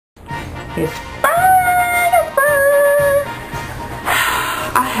It's Furni.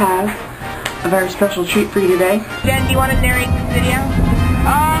 I have a very special treat for you today. Jen, do you want to narrate this video?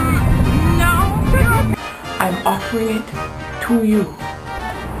 No. I'm offering it to you.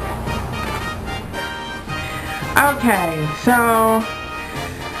 Okay, so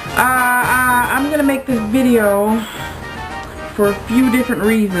I'm gonna make this video for a few different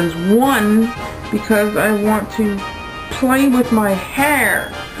reasons. One, because I want to play with my hair.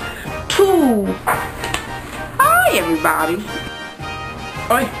 Two, hi everybody.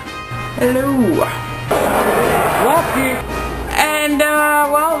 Oi, hello. Lucky. And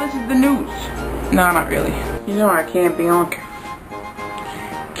well, this is the news. No, not really. You know I can't be on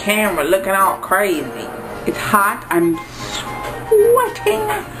camera looking all crazy. It's hot. I'm sweating.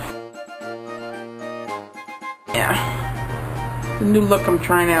 Yeah. The new look I'm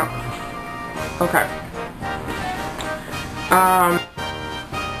trying out. Okay.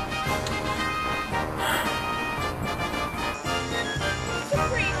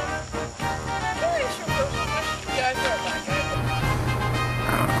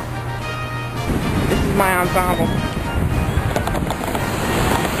 This is my ensemble.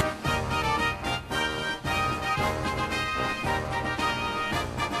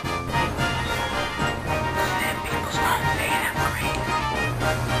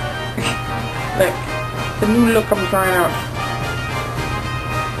 Look, the new look I'm trying out.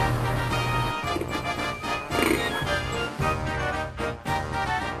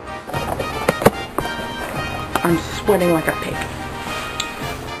 I'm sweating like a pig.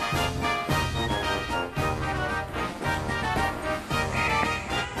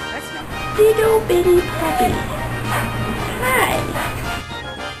 That's not little bitty puppy. Hi.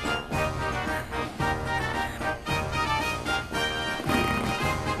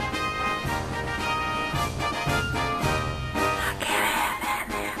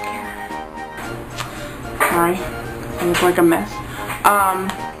 Sorry, I look like a mess.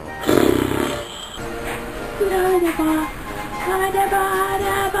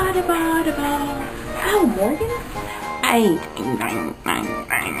 Oh, Morgan? 8, 9, 9,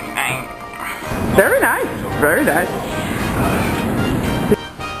 9, 9. Very nice, very nice.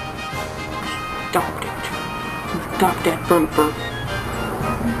 Stop it. Stop that, Furni.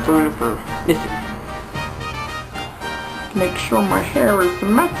 Listen. Make sure my hair is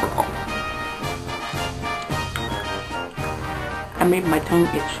symmetrical. I made my tongue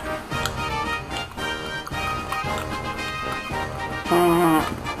itch.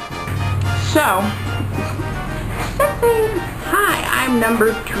 So, hi, I'm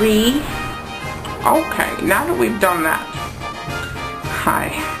number 3. Okay, now that we've done that, hi.